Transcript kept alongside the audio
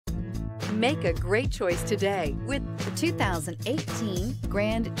Make a great choice today with the 2018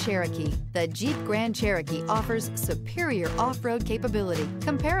 Grand Cherokee. The Jeep Grand Cherokee offers superior off-road capability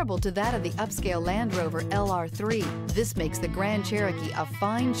comparable to that of the upscale Land Rover LR3. This makes the Grand Cherokee a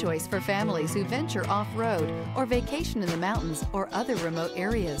fine choice for families who venture off-road or vacation in the mountains or other remote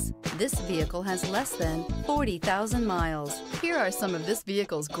areas. This vehicle has less than 40,000 miles. Here are some of this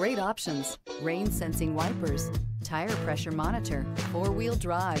vehicle's great options: rain sensing wipers, tire pressure monitor, four-wheel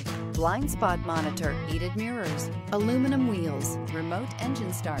drive, blind spot monitor, heated mirrors, aluminum wheels, remote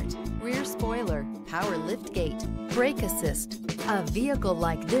engine start, rear spoiler, power lift gate, brake assist. A vehicle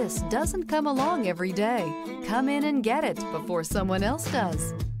like this doesn't come along every day. Come in and get it before someone else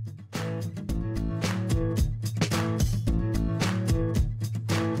does.